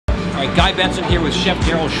Alright, Guy Benson here with Chef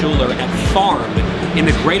Daryl Shular at Farm in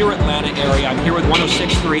the greater Atlanta area. I'm here with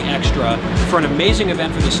 106.3 Extra for an amazing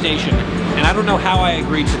event for the station. And I don't know how I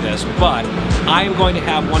agreed to this, but I am going to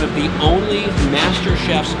have one of the only master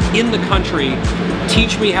chefs in the country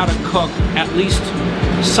teach me how to cook, at least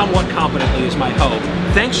somewhat competently is my hope.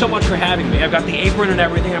 Thanks so much for having me. I've got the apron and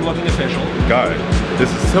everything. I'm looking official. Guy,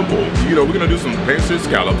 this is simple. You know, we're gonna do some pan-seared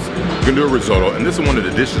scallops, we're gonna do a risotto, and this is one of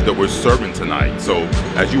the dishes that we're serving tonight. So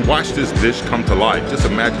as you watch this dish come to life, just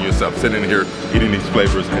imagine yourself sitting here eating these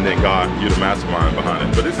flavors, and then God, you're the mastermind behind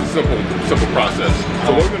it. But it's a simple process.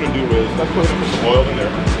 So what we're gonna do is, let's put some oil in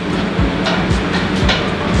there.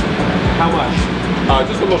 How much?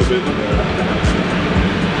 Just a little bit in there.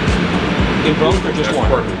 In both or just one?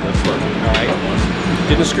 Perfect, that's perfect. All right.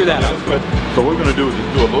 Didn't screw that up. So what we're gonna do is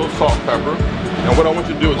just do a little salt, pepper, and what I want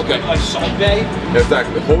you to do is like Salt Bay?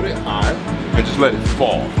 Exactly. Hold it high and just let it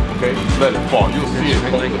fall. Okay? Just let it fall. You'll see it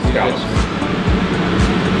coat the scallops.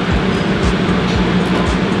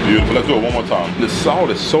 Beautiful. Let's do it one more time. The salt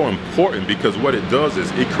is so important because what it does is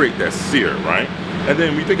it creates that sear, right? And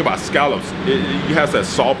then when you think about scallops, it has that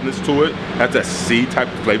softness to it, has that sea type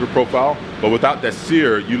of flavor profile. But without that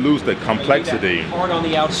sear, you lose the complexity. Hard on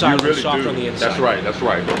the outside, you really soft do. on the inside. That's right, that's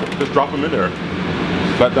right. Just drop them in there.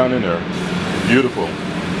 Flat down in there. Beautiful.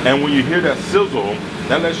 And when you hear that sizzle,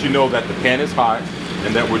 that lets you know that the pan is hot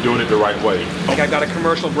and that we're doing it the right way. Like I got a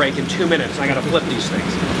commercial break in 2 minutes. I got to flip these things.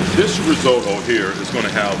 This risotto here is going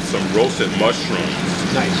to have some roasted mushrooms,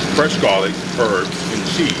 nice, fresh garlic, herbs, and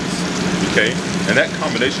cheese. Okay, and that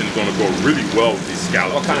combination is going to go really well with these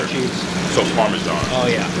scallops. What kind of cheese? So Parmesan. Oh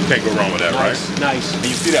yeah. You can't go wrong with that, nice, right? Nice. And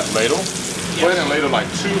you see that ladle? Yes. Go ahead and ladle like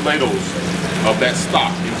 2 ladles of that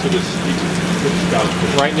stock into this scallop.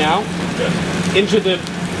 Right now? Yes. Into the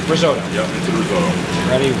risotto. Yep, into the risotto.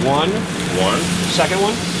 Ready? One. Second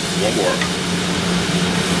one. One more.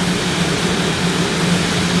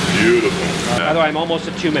 Beautiful. By the way, I'm almost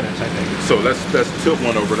at 2 minutes, I think. So let's tilt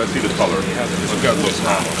one over. Let's see the color. It's got a little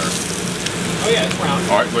brown on there. Oh yeah, it's brown.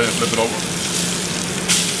 All right, go ahead and flip it over.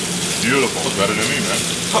 Beautiful. It's better than me, man.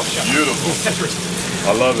 Oh, shut up. Beautiful.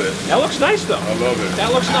 I love it. That looks nice, though. I love it.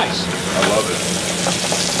 That looks nice. I love it.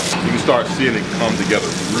 You can start seeing it come together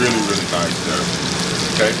really, really nice there.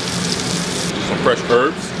 Okay? Some fresh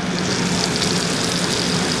herbs.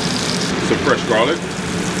 Some fresh garlic.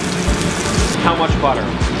 How much butter?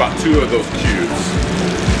 About 2 of those cubes.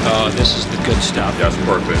 Oh, this is the good stuff. That's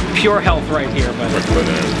perfect. Pure health right here, but.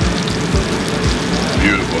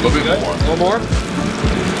 Beautiful. A little bit more. A little more?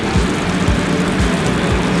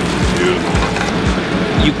 Beautiful.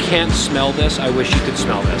 You can't smell this. I wish you could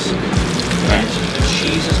smell this. Okay. The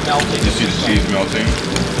cheese is melting. You see the cheese melting?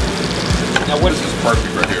 Now what This is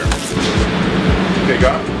perfect right here. Okay,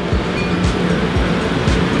 Guy?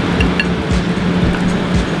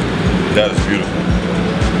 That is beautiful.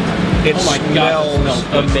 It smells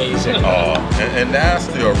amazing. And that's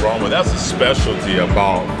the aroma. That's the specialty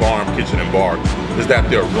about Farm Kitchen and Bar, is that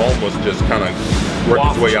the aromas just kind of work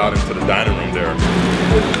its way out into the dining room there.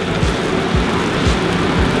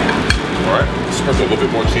 All right, sprinkle a little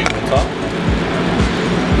bit more cheese on top.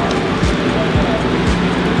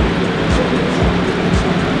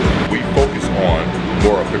 We focus on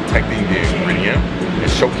more of protecting the ingredient and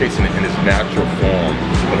showcasing it in its natural form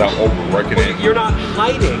without over-working it. You're not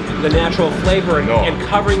hiding the natural flavor and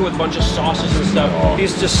covering with a bunch of sauces and stuff. No.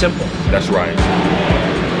 It's just simple. That's right.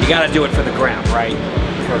 You gotta do it for the gram, right?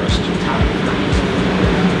 First.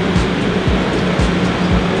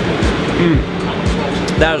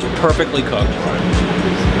 That is perfectly cooked.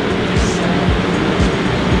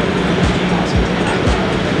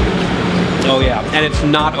 Oh yeah, and it's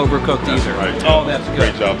not overcooked either. Right. Oh, that's good.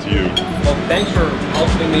 Great job to you. Well, thanks for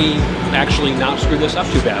helping me actually not screw this up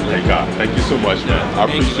too badly. Hey, God, thank you so much, man. I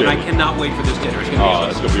appreciate it. I cannot wait for this dinner. It's gonna be awesome.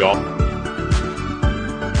 It's gonna be awesome.